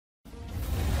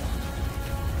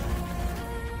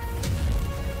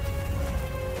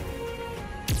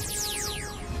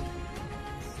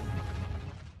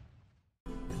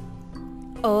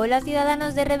Hola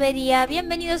ciudadanos de Reveria,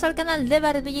 bienvenidos al canal de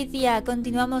Barbellicia.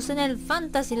 Continuamos en el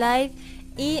Fantasy Life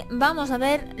y vamos a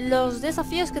ver los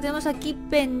desafíos que tenemos aquí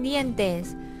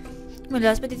pendientes. Bueno,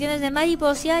 las peticiones de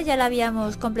Mariposa ya la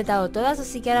habíamos completado todas,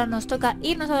 así que ahora nos toca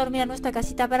irnos a dormir a nuestra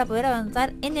casita para poder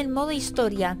avanzar en el modo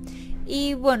historia.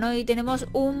 Y bueno, y tenemos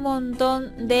un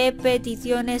montón de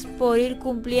peticiones por ir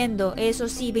cumpliendo, eso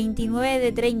sí, 29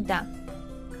 de 30.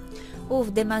 Uf,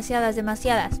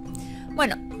 demasiadas.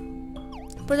 Bueno,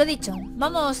 pues lo dicho,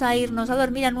 vamos a irnos a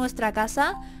dormir a nuestra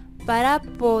casa para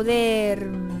poder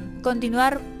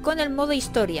continuar con el modo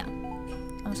historia.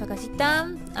 Vamos a casita,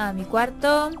 a mi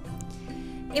cuarto.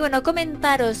 Y bueno,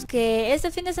 comentaros que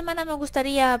este fin de semana me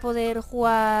gustaría poder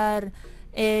jugar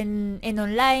en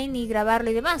online y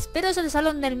grabarlo y demás, pero es el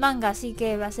salón del manga, así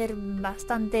que va a ser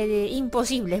bastante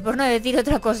imposible, por no decir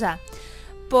otra cosa.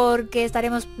 Porque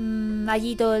estaremos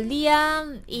allí todo el día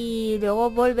y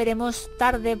luego volveremos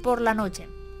tarde por la noche.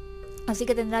 Así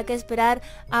que tendrá que esperar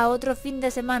a otro fin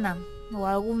de semana o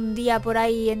algún día por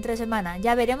ahí entre semana.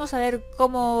 Ya veremos a ver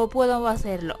cómo puedo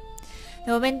hacerlo.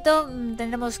 De momento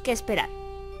tendremos que esperar.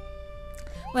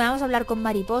 Bueno, vamos a hablar con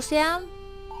Mariposa.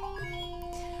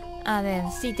 A ver,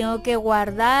 sí, tengo que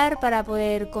guardar para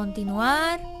poder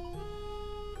continuar.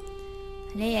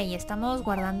 Vale, ahí estamos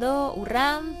guardando.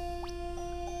 Hurra.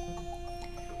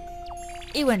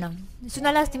 Y bueno, es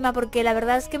una lástima porque la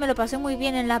verdad es que me lo pasé muy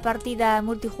bien en la partida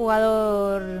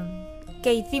multijugador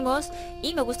que hicimos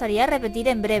y me gustaría repetir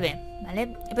en breve,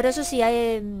 ¿vale? Pero eso sí,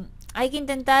 hay que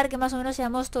intentar que más o menos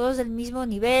seamos todos del mismo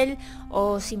nivel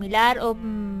o similar o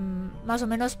más o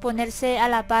menos ponerse a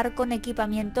la par con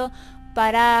equipamiento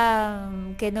para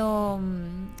que no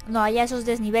haya esos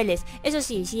desniveles. Eso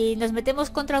sí, si nos metemos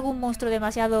contra algún monstruo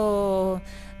demasiado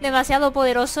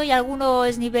poderoso y alguno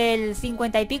es nivel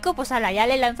 50 y pico, pues ala, ya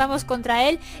le lanzamos contra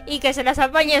él y que se las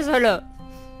apañe solo.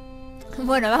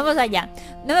 Bueno, vamos allá.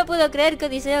 No me puedo creer que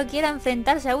Odiseo quiera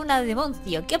enfrentarse a una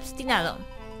demoncio. ¡Qué obstinado!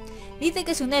 Dice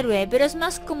que es un héroe, pero es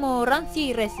más como rancio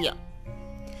y recio.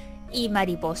 Y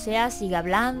Mariposa sigue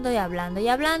hablando y hablando y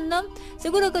hablando.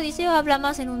 Seguro que Odiseo habla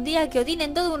más en un día que Odín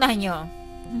en todo un año.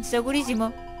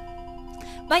 Segurísimo.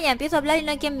 Vaya, empiezo a hablar y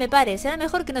no hay quien me pare. Será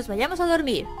mejor que nos vayamos a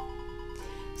dormir.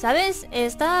 ¿Sabes?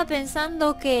 Estaba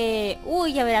pensando que...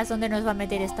 Uy, ya verás dónde nos va a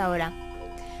meter esta hora.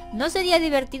 ¿No sería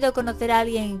divertido conocer a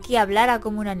alguien que hablara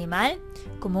como un animal?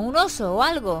 Como un oso o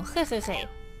algo. Jejeje.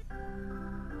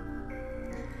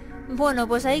 Bueno,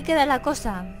 pues ahí queda la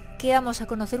cosa. ¿Qué vamos a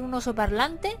conocer un oso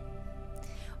parlante?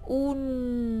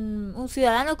 ¿Un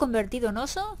ciudadano convertido en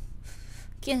oso?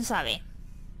 ¿Quién sabe?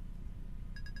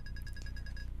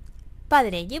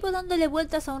 Padre, llevo dándole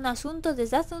vueltas a un asunto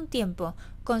desde hace un tiempo,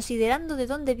 considerando de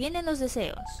dónde vienen los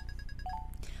deseos.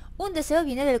 Un deseo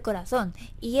viene del corazón,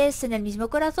 y es en el mismo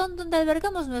corazón donde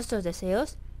albergamos nuestros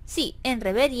deseos. Sí, en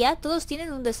Reveria todos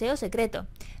tienen un deseo secreto.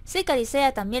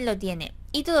 Secarisea también lo tiene,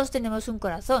 y todos tenemos un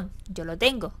corazón. Yo lo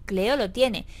tengo, Cleo lo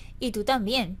tiene, y tú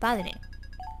también, padre.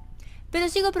 Pero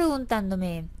sigo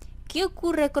preguntándome, ¿qué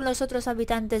ocurre con los otros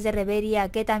habitantes de Reveria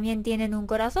que también tienen un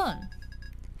corazón?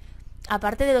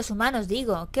 Aparte de los humanos,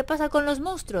 digo, ¿qué pasa con los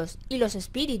monstruos y los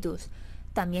espíritus?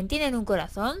 ¿También tienen un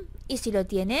corazón? Y si lo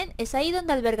tienen, ¿es ahí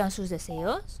donde albergan sus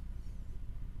deseos?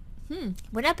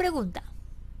 Buena pregunta.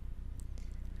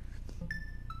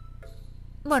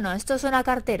 Bueno, esto suena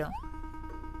cartero.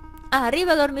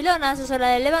 ¡Arriba, dormilonas! Es hora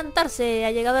de levantarse.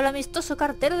 Ha llegado el amistoso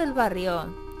cartero del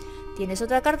barrio. ¿Tienes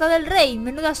otra carta del rey?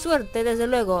 Menuda suerte, desde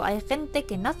luego. Hay gente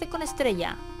que nace con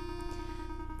estrella.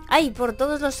 ¡Ay, por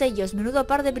todos los sellos! Menudo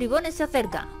par de bribones se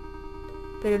acerca.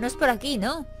 Pero no es por aquí,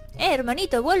 ¿no?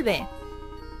 Hermanito, vuelve!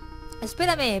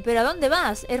 Espérame, ¿pero a dónde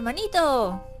vas?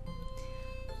 ¡Hermanito!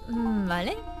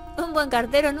 Vale. Un buen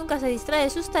cartero nunca se distrae de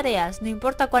sus tareas, no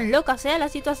importa cuán loca sea la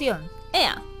situación.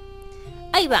 ¡Ea!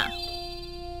 ¡Ahí va!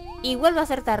 Y vuelve a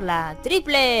acertarla.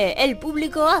 ¡Triple! ¡El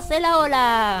público hace la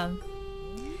ola!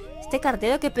 Este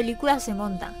cartero, ¿qué película se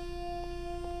monta?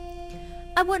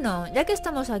 Ah, bueno, ya que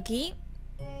estamos aquí...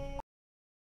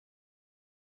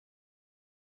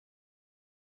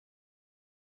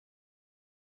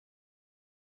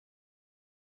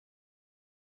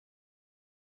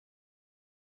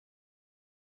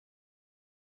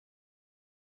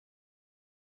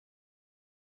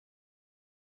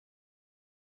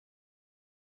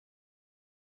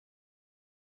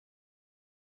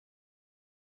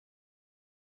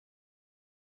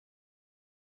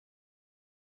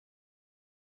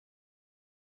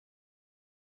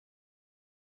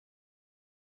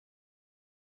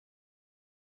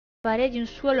 pared y un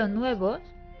suelo nuevos.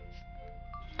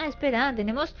 Ah, espera,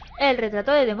 tenemos el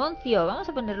retrato de Demoncio. Vamos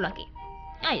a ponerlo aquí.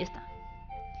 Ahí está.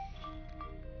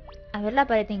 A ver la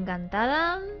pared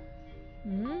encantada.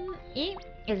 Y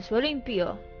el suelo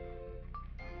impío.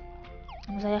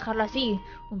 Vamos a dejarlo así,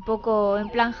 un poco en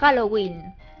plan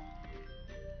Halloween.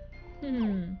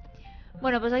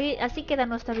 Bueno, pues aquí, así queda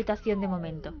nuestra habitación de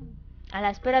momento, a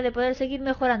la espera de poder seguir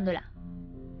mejorándola.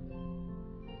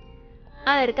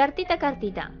 A ver, cartita,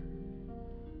 cartita.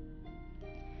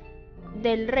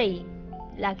 Del rey.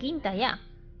 La quinta ya.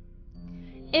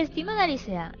 Estimada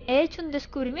Alicia, he hecho un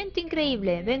descubrimiento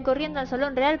increíble. Ven corriendo al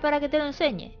salón real para que te lo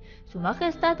enseñe. Su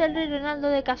majestad el rey Reinaldo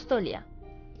de Castolia.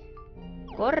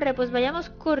 Corre, pues vayamos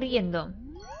corriendo.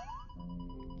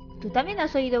 ¿Tú también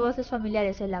has oído voces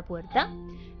familiares en la puerta?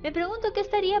 Me pregunto qué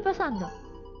estaría pasando.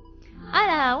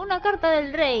 ¡Hala! ¡Una carta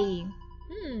del rey!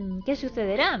 ¿Qué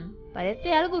sucederá?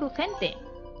 Parece algo urgente.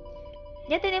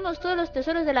 Ya tenemos todos los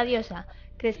tesoros de la diosa.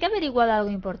 ¿Crees que ha averiguado algo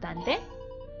importante?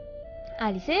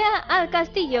 Alicia, al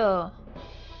castillo.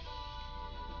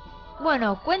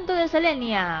 Bueno, Cuento de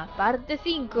Selenia, parte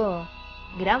 5.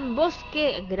 Gran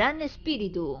bosque, gran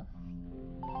espíritu.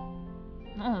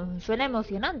 Suena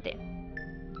emocionante.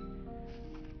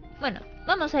 Bueno,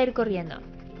 vamos a ir corriendo.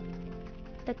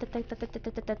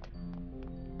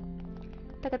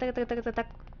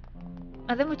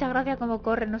 Hace mucha gracia cómo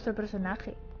corre nuestro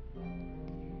personaje.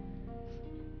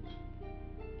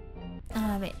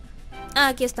 A ver,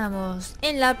 aquí estamos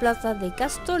en la plaza de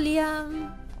Castolia.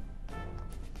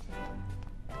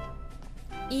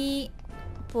 Y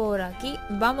por aquí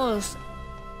vamos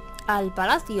al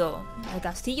palacio, al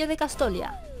castillo de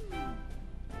Castolia.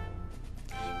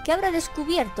 ¿Qué habrá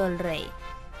descubierto el rey?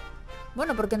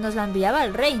 Bueno, porque nos la enviaba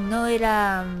el rey, no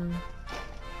era,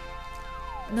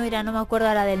 no me acuerdo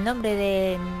ahora del nombre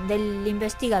del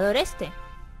investigador este.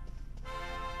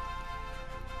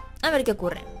 A ver qué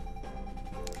ocurre.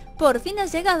 Por fin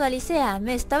has llegado, Alicia.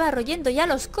 Me estaba royendo ya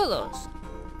los codos.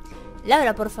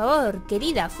 Laura, por favor,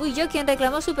 querida, fui yo quien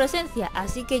reclamó su presencia,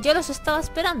 así que yo los estaba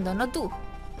esperando, no tú.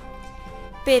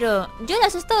 Pero yo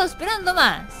las he estado esperando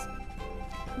más.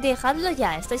 Dejadlo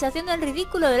ya, estáis haciendo el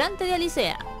ridículo delante de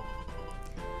Alicia.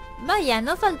 Vaya,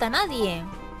 no falta nadie.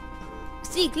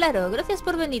 Sí, claro, gracias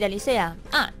por venir, Alicia.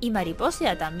 Ah, y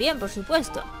Mariposa también, por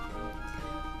supuesto.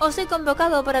 Os he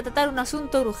convocado para tratar un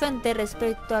asunto urgente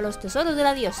respecto a los tesoros de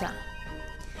la diosa.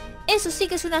 Eso sí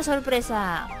que es una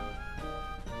sorpresa.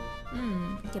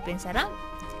 ¿Qué pensará?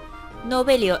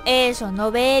 Novelio, eso,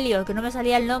 Novelio, que no me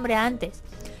salía el nombre antes.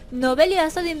 Novelio ha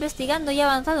estado investigando y ha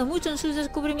avanzado mucho en sus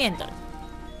descubrimientos.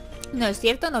 ¿No es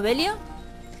cierto, Novelio?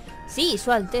 Sí,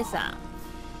 Su Alteza.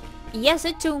 Y has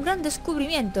hecho un gran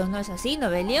descubrimiento, ¿no es así,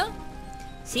 Novelio?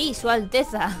 Sí, Su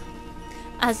Alteza.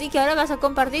 Así que ahora vas a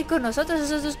compartir con nosotros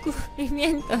esos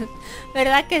descubrimientos.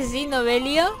 ¿Verdad que sí,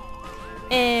 Novelio?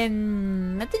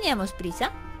 ¿No teníamos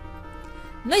prisa?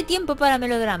 No hay tiempo para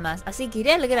melodramas, así que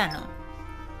iré al grano.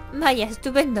 Vaya,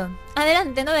 estupendo.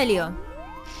 Adelante, Novelio.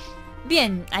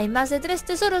 Bien, hay más de 3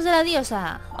 tesoros de la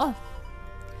diosa. Oh.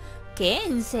 ¿Qué?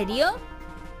 ¿En serio?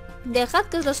 Dejad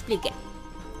que os lo explique.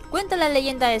 Cuenta la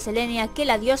leyenda de Slenia que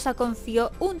la diosa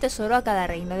confió un tesoro a cada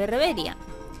reino de Reveria.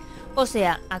 O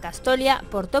sea, a Castolia,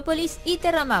 Portópolis y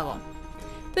Terramago.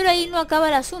 Pero ahí no acaba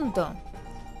el asunto.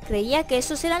 Creía que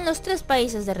esos eran los 3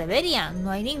 países de Reveria,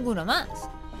 no hay ninguno más.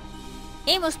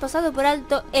 Hemos pasado por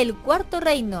alto el cuarto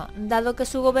reino, dado que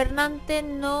su gobernante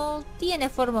no tiene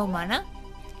forma humana.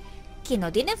 ¿Que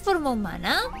no tiene forma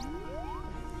humana?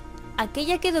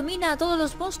 Aquella que domina a todos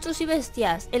los monstruos y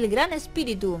bestias, el gran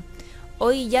espíritu.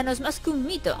 Hoy ya no es más que un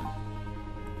mito.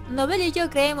 Novelio y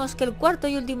yo creemos que el cuarto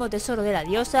y último tesoro de la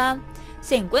diosa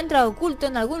se encuentra oculto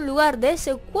en algún lugar de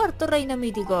ese cuarto reino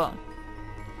mítico.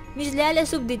 Mis leales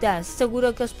súbditas,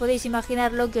 seguro que os podéis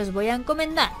imaginar lo que os voy a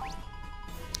encomendar.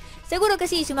 Seguro que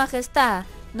sí, su majestad.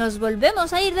 Nos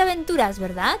volvemos a ir de aventuras,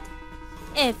 ¿verdad?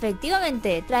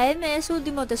 Efectivamente, traedme ese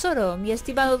último tesoro, mi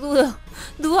estimado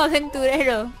dúo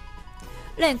aventurero.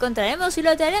 Lo encontraremos y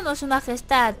lo traeremos, su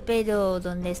majestad, pero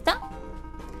 ¿dónde está?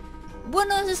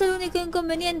 Bueno, ese es el único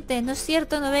inconveniente, ¿no es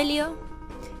cierto, Novelio?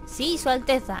 Sí, Su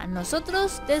Alteza,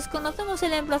 nosotros desconocemos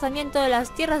el emplazamiento de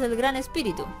las tierras del gran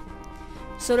espíritu.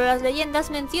 Solo las leyendas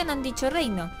mencionan dicho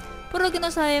reino, por lo que no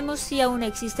sabemos si aún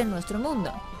existe en nuestro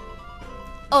mundo.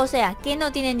 O sea, que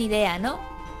no tienen ni idea, ¿no?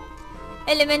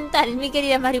 Elemental, mi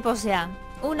querida Mariposa.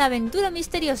 Una aventura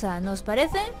misteriosa, ¿nos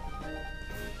parece?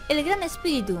 El gran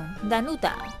espíritu,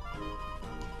 Danuta.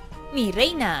 Mi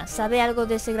reina, ¿sabe algo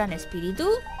de ese gran espíritu?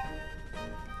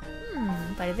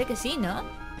 Parece que sí, ¿no?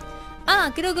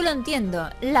 Ah, creo que lo entiendo.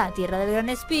 La tierra del gran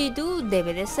espíritu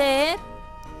debe de ser...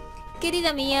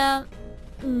 Querida mía...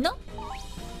 No.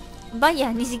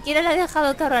 Vaya, ni siquiera le ha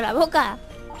dejado caer a la boca.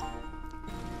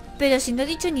 Pero si no he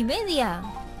dicho ni media.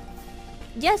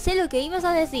 Ya sé lo que ibas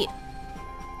a decir.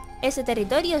 Ese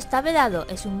territorio está vedado,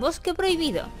 es un bosque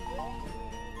prohibido.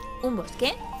 ¿Un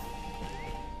bosque?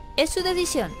 Es su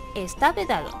decisión, está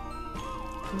vedado.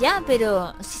 Ya,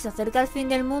 pero si se acerca el fin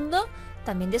del mundo,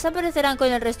 también desaparecerán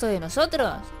con el resto de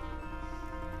nosotros.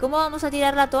 ¿Cómo vamos a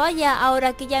tirar la toalla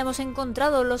ahora que ya hemos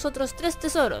encontrado los otros 3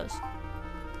 tesoros?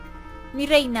 Mi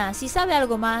reina, si sabe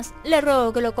algo más, le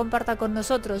ruego que lo comparta con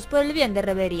nosotros por el bien de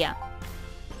Reveria.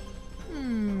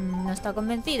 No está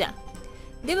convencida.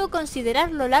 Debo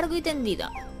considerarlo largo y tendido.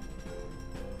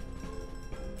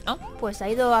 Oh, pues ha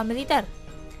ido a meditar.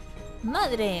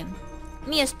 Madre,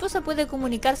 mi esposa puede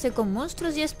comunicarse con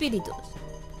monstruos y espíritus.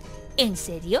 ¿En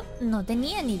serio? No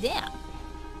tenía ni idea.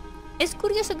 Es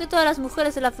curioso que todas las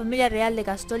mujeres de la familia real de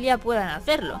Castolia puedan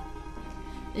hacerlo.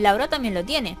 Laura también lo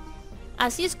tiene.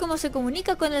 Así es como se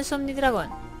comunica con el Somnidragón.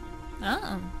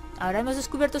 Ah, ahora hemos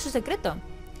descubierto su secreto.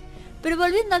 Pero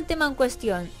volviendo al tema en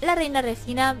cuestión, la reina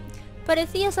Regina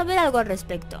parecía saber algo al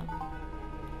respecto.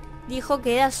 Dijo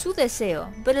que era su deseo,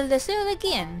 pero ¿el deseo de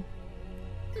quién?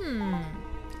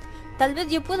 Tal vez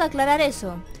yo pueda aclarar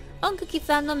eso, aunque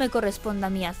quizá no me corresponda a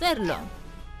mí hacerlo.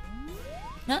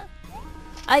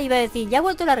 ¿Ah? Iba a decir, ya ha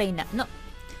vuelto la reina. No.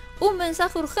 Un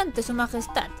mensaje urgente, su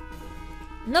majestad.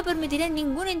 No permitiré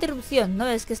ninguna interrupción, ¿no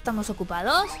ves que estamos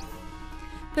ocupados?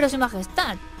 Pero su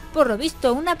majestad, por lo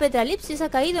visto una petralipsis ha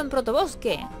caído en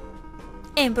Protobosque.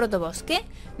 ¿En Protobosque?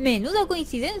 ¡Menuda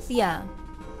coincidencia!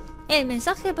 El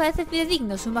mensaje parece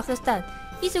fidedigno, su majestad,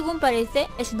 y según parece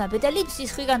es una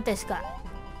petralipsis gigantesca.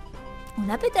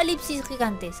 ¿Una petralipsis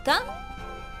gigantesca?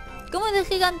 ¿Cómo de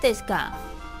gigantesca?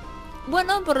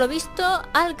 Bueno, por lo visto,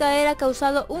 al caer ha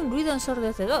causado un ruido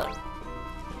ensordecedor.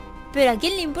 Pero ¿a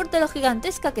quién le importa lo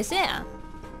gigantesca que sea?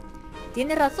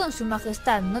 Tiene razón, su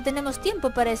majestad, no tenemos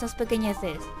tiempo para esas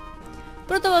pequeñeces.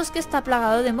 Protobosque está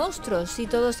plagado de monstruos, si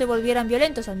todos se volvieran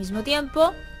violentos al mismo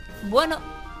tiempo... Bueno...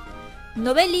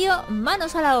 Novelio,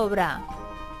 manos a la obra.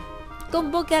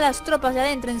 Convoque a las tropas y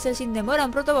adéntrense sin demora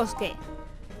en Protobosque.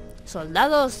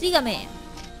 Soldados, sígame.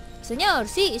 Señor,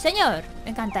 sí, señor.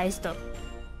 Me encanta esto.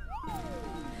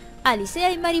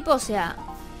 Alicea y Mariposea.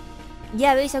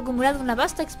 Ya habéis acumulado una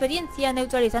vasta experiencia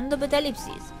neutralizando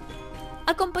petralipsis.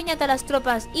 Acompañad a las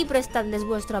tropas y prestadles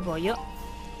vuestro apoyo.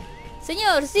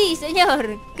 Señor, sí,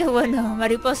 señor. Qué bueno,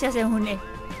 Mariposea se une.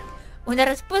 Una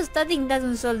respuesta digna de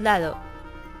un soldado.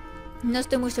 No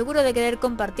estoy muy seguro de querer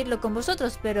compartirlo con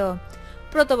vosotros, pero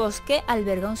Protobosque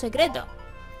alberga un secreto.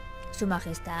 ¿Su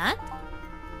majestad?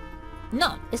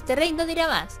 No, este rey no dirá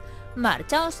más.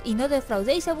 Marchaos y no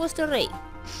defraudéis a vuestro rey.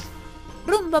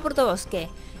 Rumbo a Protobosque,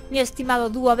 mi estimado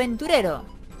dúo aventurero.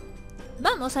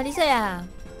 Vamos, Alicea.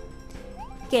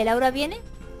 ¿Qué, Laura viene?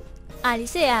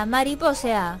 Alicea,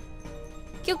 Mariposea.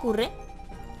 ¿Qué ocurre?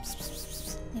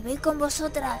 Me voy con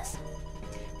vosotras.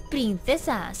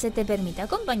 Princesa, ¿se te permite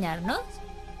acompañarnos?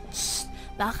 Shh,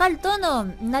 baja el tono,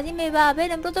 nadie me va a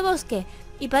ver en Protobosque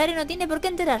y padre no tiene por qué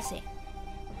enterarse.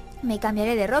 Me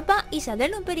cambiaré de ropa y saldré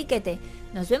en un periquete.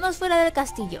 Nos vemos fuera del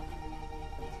castillo.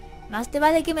 Más te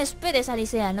vale que me esperes,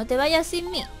 Alicea, no te vayas sin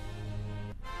mí.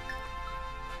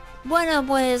 Bueno,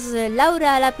 pues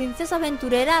Laura, la princesa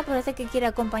aventurera, parece que quiere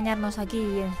acompañarnos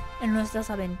aquí en nuestras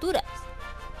aventuras.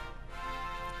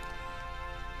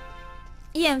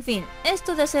 Y en fin,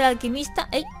 esto de ser alquimista...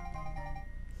 ¡Ey!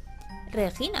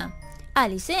 Regina,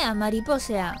 Alicea,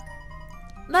 Mariposea.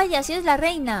 Vaya, si es la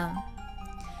reina.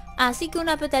 Así que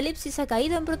una petalipsis ha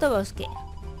caído en Protobosque.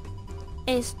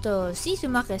 Esto sí, su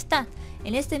majestad.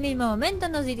 En este mismo momento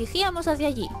nos dirigíamos hacia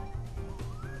allí.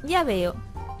 Ya veo.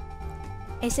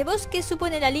 Ese bosque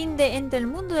supone la linde entre el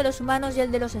mundo de los humanos y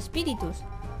el de los espíritus.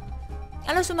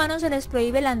 A los humanos se les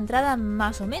prohíbe la entrada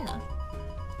más o menos.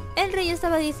 El rey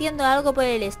estaba diciendo algo por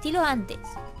el estilo antes,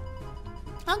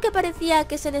 aunque parecía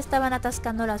que se le estaban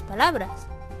atascando las palabras.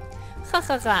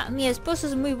 Ja, mi esposo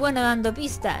es muy bueno dando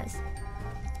pistas,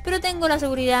 pero tengo la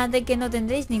seguridad de que no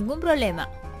tendréis ningún problema.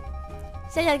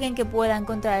 Si hay alguien que pueda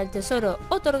encontrar el tesoro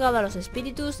otorgado a los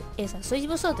espíritus, esas sois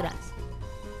vosotras.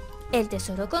 ¿El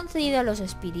tesoro concedido a los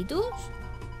espíritus?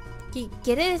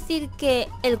 ¿Quiere decir que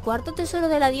el cuarto tesoro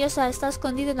de la diosa está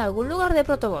escondido en algún lugar de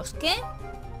Protobosque?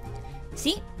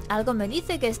 Sí, algo me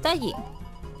dice que está allí.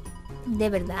 ¿De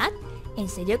verdad? ¿En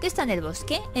serio que está en el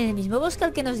bosque? ¿En el mismo bosque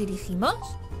al que nos dirigimos?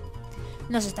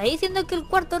 ¿Nos está diciendo que el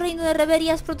cuarto reino de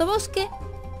Reveria es Protobosque?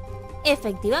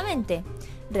 Efectivamente,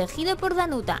 regido por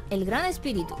Danuta, el gran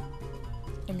espíritu.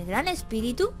 ¿El gran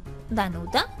espíritu?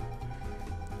 ¿Danuta?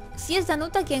 Si es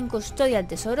Danuta quien custodia el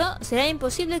tesoro, será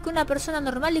imposible que una persona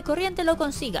normal y corriente lo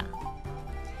consiga.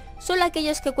 Solo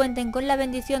aquellos que cuenten con la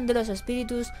bendición de los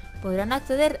espíritus podrán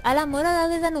acceder a la morada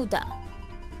de Danuta.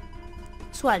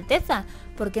 Su Alteza,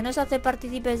 ¿por qué nos hace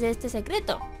partícipes de este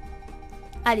secreto?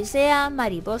 Alicea,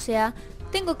 mariposea,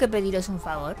 tengo que pediros un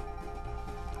favor.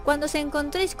 Cuando os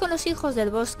encontréis con los hijos del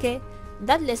bosque,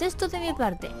 dadles esto de mi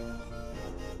parte.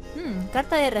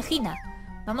 Carta de Regina.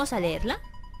 ¿Vamos a leerla?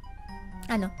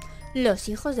 Ah, no. ¿Los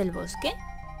hijos del bosque?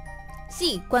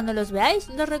 Sí, cuando los veáis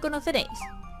los reconoceréis.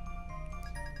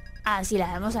 Así la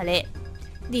vamos a leer.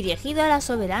 Dirigido a la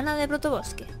soberana de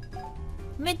Protobosque.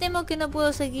 Me temo que no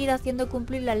puedo seguir haciendo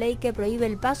cumplir la ley que prohíbe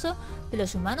el paso de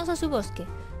los humanos a su bosque.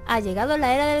 Ha llegado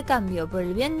la era del cambio por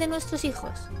el bien de nuestros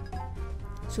hijos.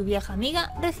 Su vieja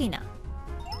amiga, Regina.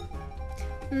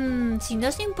 Si no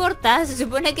os importa, se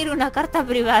supone que era una carta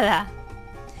privada.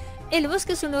 El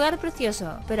bosque es un lugar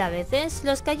precioso, pero a veces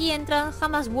los que allí entran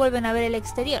jamás vuelven a ver el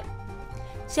exterior.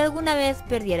 Si alguna vez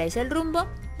perdierais el rumbo,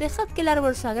 dejad que el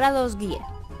árbol sagrado os guíe.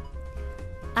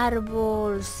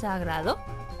 ¿Árbol sagrado?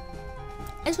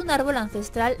 Es un árbol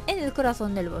ancestral en el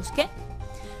corazón del bosque.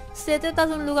 Se trata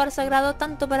de un lugar sagrado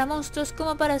tanto para monstruos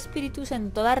como para espíritus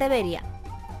en toda Reveria.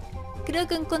 Creo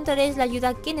que encontraréis la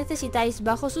ayuda que necesitáis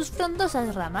bajo sus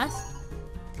frondosas ramas.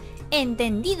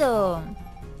 ¡Entendido!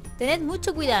 Tened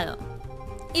mucho cuidado.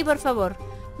 Y por favor,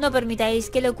 no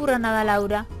permitáis que le ocurra nada a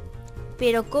Laura.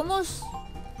 Pero ¿cómo os...?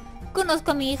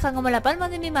 Conozco a mi hija como la palma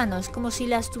de mi mano, es como si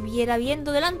la estuviera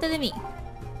viendo delante de mí.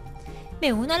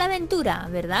 Me uno a la aventura,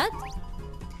 ¿verdad?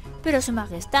 Pero su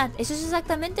majestad, eso es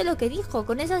exactamente lo que dijo,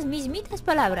 con esas mismitas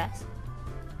palabras.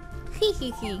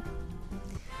 Jijiji.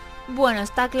 Bueno,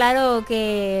 está claro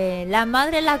que la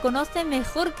madre la conoce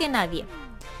mejor que nadie.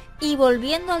 Y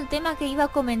volviendo al tema que iba a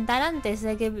comentar antes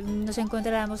de que nos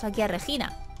encontráramos aquí a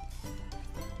Regina.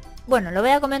 Bueno, lo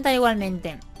voy a comentar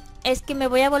igualmente. Es que me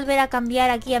voy a volver a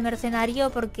cambiar aquí a mercenario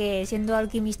porque siendo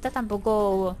alquimista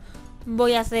tampoco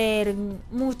voy a hacer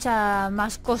mucha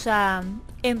más cosa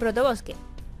en Protobosque.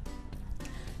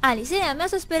 Alicea, me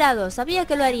has esperado, sabía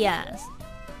que lo harías.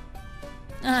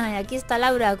 Ay, aquí está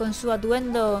Laura con su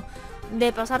atuendo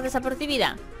de pasar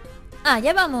desapercibida.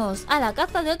 Ya vamos, a la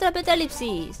caza de otra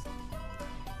petalipsis.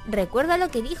 Recuerda lo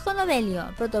que dijo Novelio,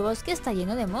 Protobosque está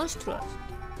lleno de monstruos.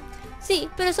 Sí,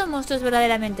 pero son monstruos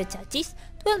verdaderamente chachis.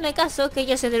 Tú hazme caso que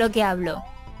yo sé de lo que hablo.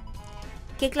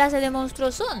 ¿Qué clase de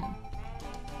monstruos son?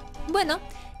 Bueno,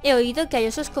 he oído que hay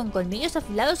osos con colmillos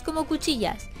afilados como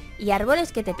cuchillas y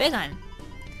árboles que te pegan.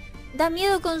 Da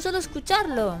miedo con solo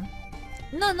escucharlo.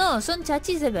 No, son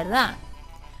chachis de verdad.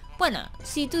 Bueno,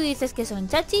 si tú dices que son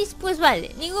chachis, pues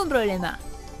vale, ningún problema.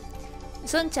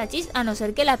 Son chachis a no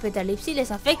ser que la petalipsis les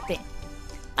afecte.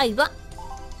 Ahí va.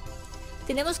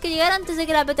 Tenemos que llegar antes de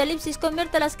que la petalipsis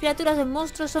convierta a las criaturas en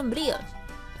monstruos sombríos.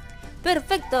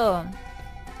 ¡Perfecto!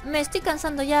 Me estoy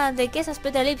cansando ya de que esas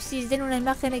petalipsis den una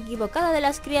imagen equivocada de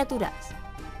las criaturas.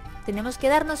 Tenemos que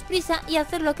darnos prisa y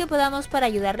hacer lo que podamos para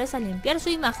ayudarles a limpiar su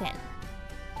imagen.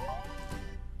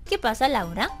 ¿Qué pasa,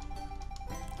 Laura?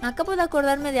 Acabo de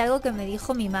acordarme de algo que me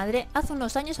dijo mi madre hace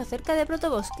unos años acerca de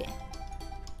Protobosque.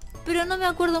 Pero no me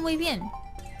acuerdo muy bien.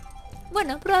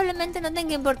 Bueno, probablemente no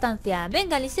tenga importancia.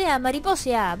 Venga, Alicea,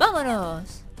 mariposea,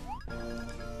 ¡vámonos!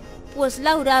 Pues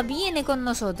Laura viene con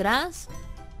nosotras.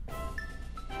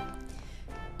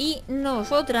 Y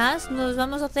nosotras nos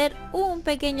vamos a hacer un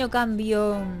pequeño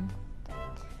cambio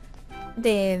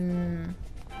de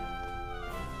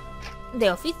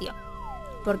oficio.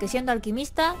 Porque siendo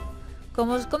alquimista,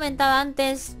 como os comentaba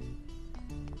antes,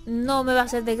 no me va a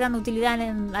ser de gran utilidad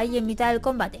ahí en mitad del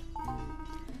combate.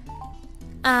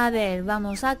 A ver,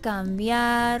 vamos a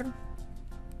cambiar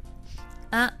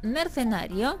a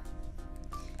mercenario.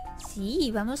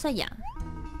 Sí, vamos allá.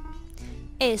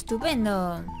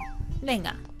 Estupendo.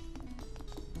 Venga.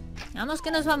 Vamos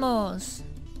que nos vamos.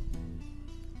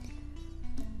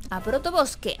 A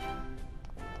Protobosque.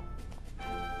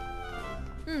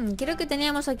 Creo que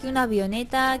teníamos aquí una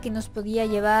avioneta que nos podía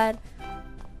llevar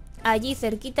allí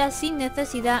cerquita sin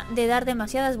necesidad de dar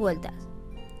demasiadas vueltas.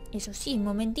 Eso sí, un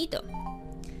momentito.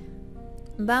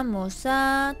 Vamos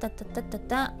a...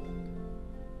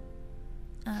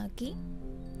 Aquí.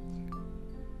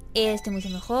 Este mucho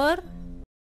mejor.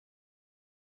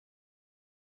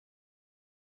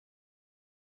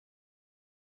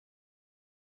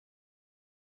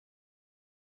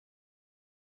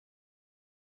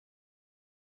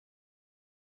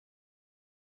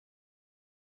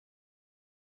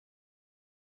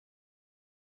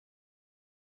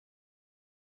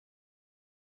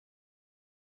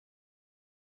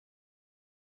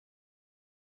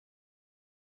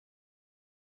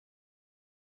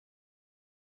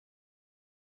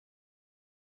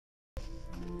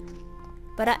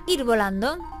 Para ir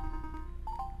volando.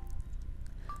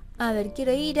 A ver,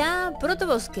 quiero ir a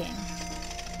Protobosque.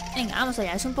 Venga, vamos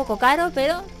allá. Es un poco caro,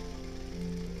 pero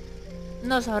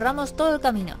nos ahorramos todo el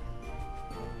camino.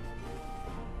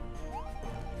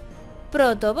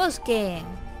 Protobosque.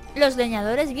 Los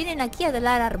leñadores vienen aquí a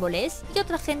talar árboles y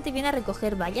otra gente viene a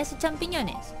recoger bayas y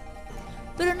champiñones.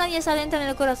 Pero nadie se adentra en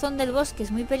el corazón del bosque,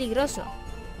 es muy peligroso.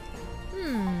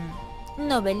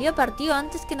 Novelio partió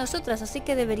antes que nosotras, así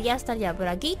que debería estar ya por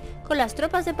aquí con las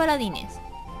tropas de paladines.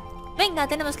 Venga,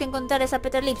 tenemos que encontrar esa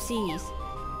petalipsis.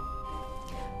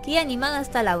 Qué animada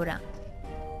está Laura.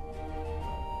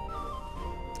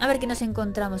 A ver qué nos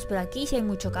encontramos por aquí, si hay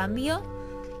mucho cambio.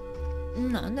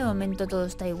 No, de momento todo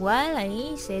está igual.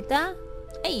 Ahí, Z.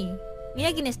 ¡Ey!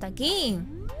 Mira quién está aquí.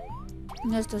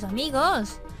 Nuestros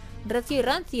amigos. Recio y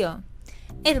Rancio.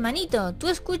 Hermanito, tú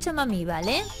escúchame a mí,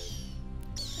 ¿vale?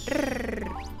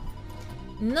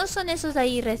 ¿No son esos de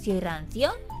ahí Recio y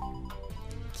Rancio?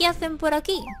 ¿Qué hacen por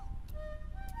aquí?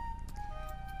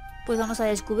 Pues vamos a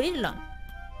descubrirlo.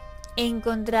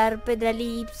 Encontrar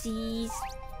petralipsis.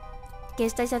 ¿Qué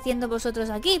estáis haciendo vosotros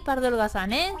aquí, pardo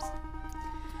holgazanes?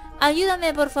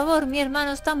 Ayúdame, por favor, mi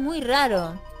hermano está muy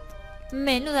raro.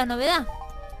 Menuda novedad.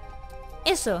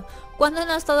 Eso, ¿cuándo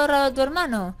no ha estado raro tu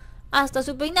hermano? Hasta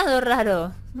su peinado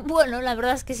raro. Bueno, la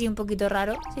verdad es que sí, un poquito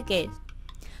raro, sí que es.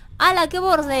 ¡Hala, qué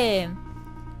borde!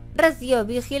 Recio,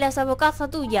 vigila esa bocaza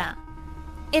tuya.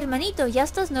 Hermanito, ya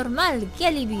estás normal, qué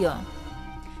alivio.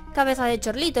 Cabeza de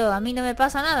chorlito, a mí no me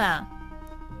pasa nada.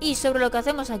 Y sobre lo que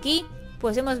hacemos aquí,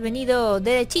 pues hemos venido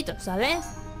derechitos, ¿sabes?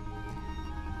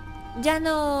 Ya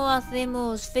no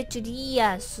hacemos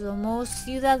fechorías, somos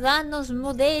ciudadanos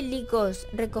modélicos,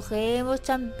 recogemos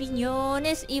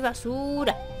champiñones y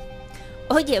basura.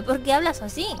 Oye, ¿por qué hablas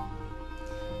así?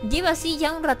 Lleva así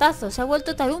ya un ratazo, se ha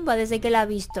vuelto tarumba desde que la ha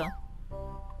visto.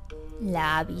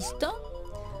 ¿La ha visto?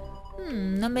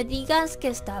 No me digas que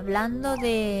está hablando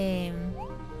de...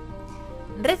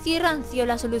 Recio y Rancio,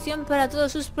 la solución para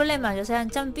todos sus problemas, ya sean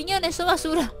champiñones o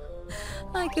basura.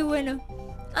 Ay, qué bueno.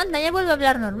 Anda, ya vuelve a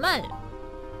hablar normal.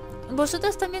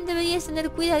 Vosotras también deberíais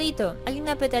tener cuidadito. Hay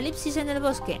una petalipsis en el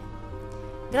bosque.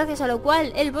 Gracias a lo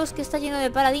cual el bosque está lleno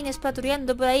de paladines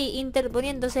patrullando por ahí,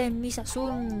 interponiéndose en mis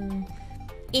asuntos.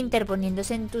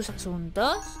 Interponiéndose en tus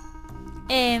asuntos.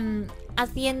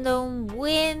 Haciendo un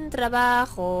buen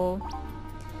trabajo.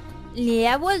 Le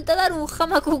ha vuelto a dar un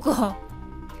jamacuco.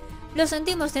 Lo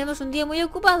sentimos, tenemos un día muy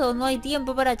ocupado. No hay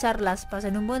tiempo para charlas.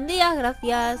 Pasen un buen día,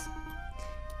 gracias.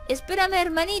 Espérame,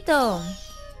 hermanito.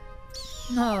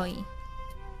 Ay,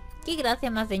 qué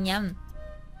gracia me hace ñam.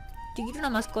 Yo quiero una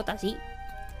mascota así.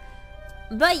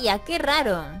 Vaya, qué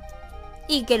raro.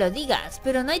 Y que lo digas,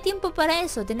 pero no hay tiempo para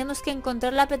eso. Tenemos que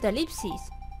encontrar la petalipsis.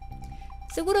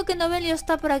 Seguro que Novelio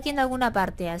está por aquí en alguna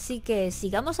parte, así que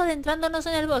sigamos adentrándonos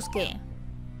en el bosque.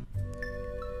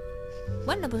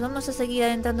 Bueno, pues vamos a seguir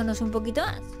adentrándonos un poquito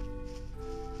más.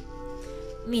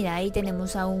 Mira, ahí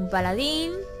tenemos a un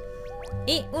paladín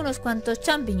y unos cuantos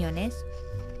champiñones.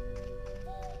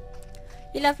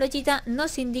 Y la flechita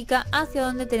nos indica hacia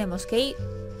dónde tenemos que ir.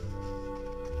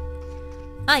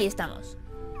 Ahí estamos.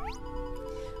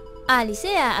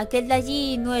 Alicea, ¿aquel de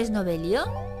allí no es Novelio?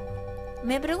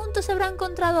 Me pregunto si habrá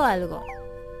encontrado algo.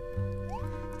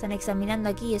 Están examinando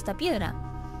aquí esta piedra.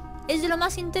 Es de lo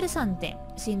más interesante.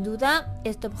 Sin duda,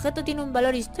 este objeto tiene un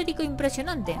valor histórico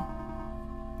impresionante.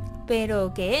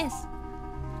 ¿Pero qué es?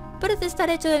 Parece estar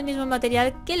hecho del mismo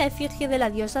material que la efigie de la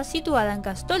diosa situada en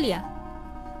Castolia.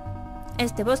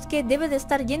 Este bosque debe de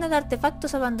estar lleno de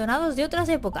artefactos abandonados de otras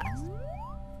épocas.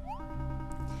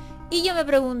 Y yo me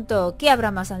pregunto, ¿qué habrá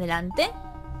más adelante?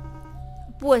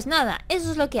 Pues nada,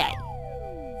 eso es lo que hay.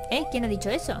 ¿Quién ha dicho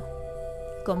eso?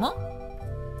 ¿Cómo?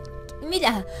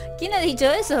 Mira, ¿quién ha dicho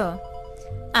eso?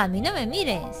 A mí no me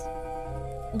mires.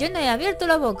 Yo no he abierto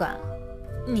la boca.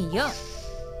 Ni yo.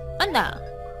 Anda.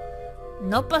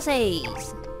 No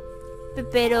paséis.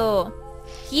 Pero...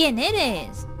 ¿quién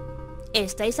eres?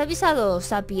 Estáis avisados,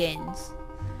 sapiens.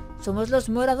 Somos los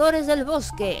moradores del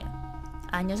bosque.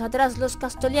 Años atrás los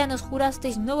castolianos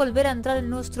jurasteis no volver a entrar en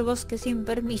nuestro bosque sin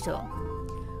permiso.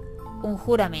 ¿Un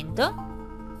juramento?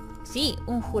 Sí,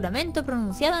 un juramento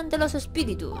pronunciado ante los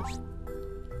espíritus.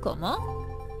 ¿Cómo?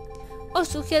 Os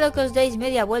sugiero que os deis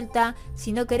media vuelta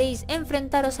si no queréis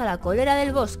enfrentaros a la cólera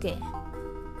del bosque.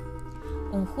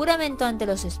 ¿Un juramento ante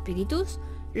los espíritus?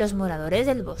 ¿Los moradores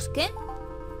del bosque?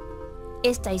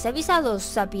 Estáis avisados,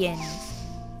 sapiens.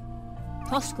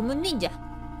 ¡Os, como un ninja!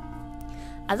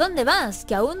 ¿A dónde vas?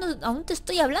 Que aún te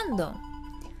estoy hablando.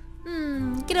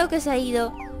 Creo que se ha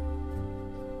ido.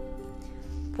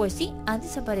 Pues sí, ha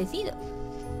desaparecido.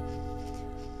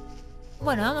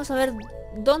 Bueno, vamos a ver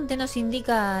dónde nos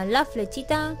indica la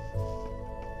flechita.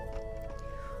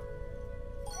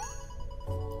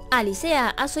 Alicea,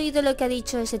 ¿has oído lo que ha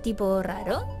dicho ese tipo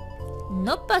raro?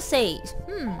 No paséis.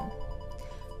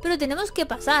 Pero tenemos que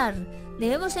pasar.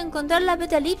 Debemos encontrar la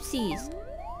Petalipsis.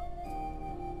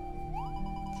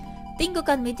 Tengo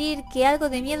que admitir que algo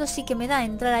de miedo sí que me da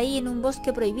entrar ahí en un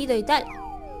bosque prohibido y tal.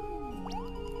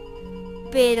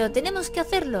 Pero tenemos que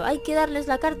hacerlo. Hay que darles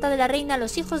la carta de la reina a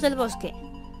los hijos del bosque.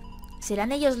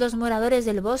 ¿Serán ellos los moradores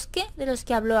del bosque de los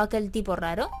que habló aquel tipo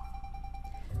raro?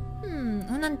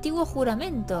 Un antiguo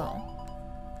juramento.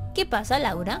 ¿Qué pasa,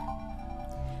 Laura?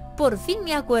 Por fin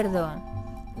me acuerdo.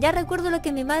 Ya recuerdo lo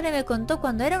que mi madre me contó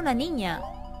cuando era una niña.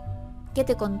 ¿Qué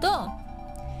te contó?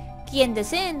 Quien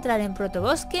desee entrar en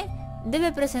protobosque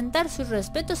debe presentar sus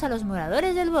respetos a los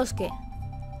moradores del bosque.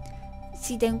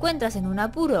 Si te encuentras en un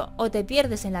apuro o te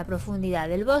pierdes en la profundidad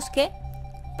del bosque,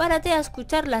 párate a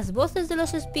escuchar las voces de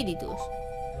los espíritus,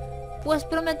 pues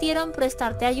prometieron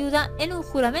prestarte ayuda en un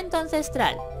juramento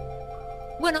ancestral.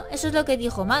 Bueno, eso es lo que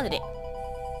dijo madre.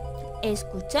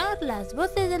 Escuchar las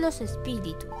voces de los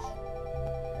espíritus.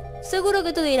 Seguro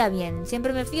que todo irá bien,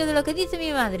 siempre me fío de lo que dice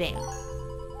mi madre.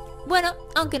 Bueno,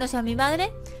 aunque no sea mi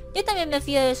madre, yo también me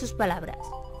fío de sus palabras.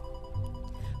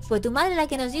 Fue tu madre la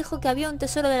que nos dijo que había un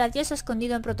tesoro de la diosa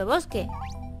escondido en protobosque.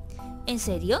 ¿En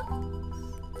serio?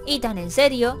 Y tan en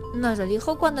serio, nos lo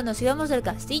dijo cuando nos íbamos del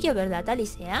castillo, ¿verdad,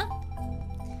 Alicia?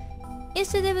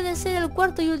 Ese debe de ser el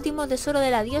cuarto y último tesoro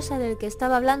de la diosa del que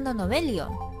estaba hablando Novelio.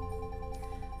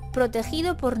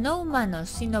 Protegido por no humanos,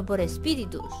 sino por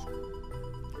espíritus.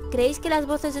 ¿Creéis que las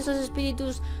voces de esos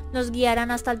espíritus nos guiarán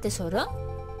hasta el tesoro?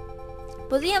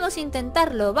 Podríamos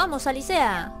intentarlo. ¡Vamos,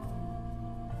 Alicia!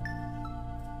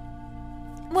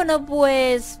 Bueno,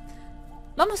 pues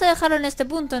vamos a dejarlo en este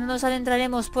punto. No nos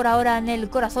adentraremos por ahora en el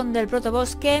corazón del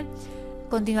protobosque.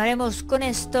 Continuaremos con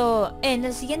esto en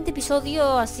el siguiente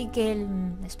episodio, así que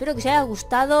espero que os haya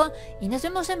gustado y nos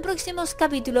vemos en próximos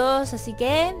capítulos, así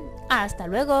que ¡hasta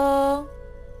luego!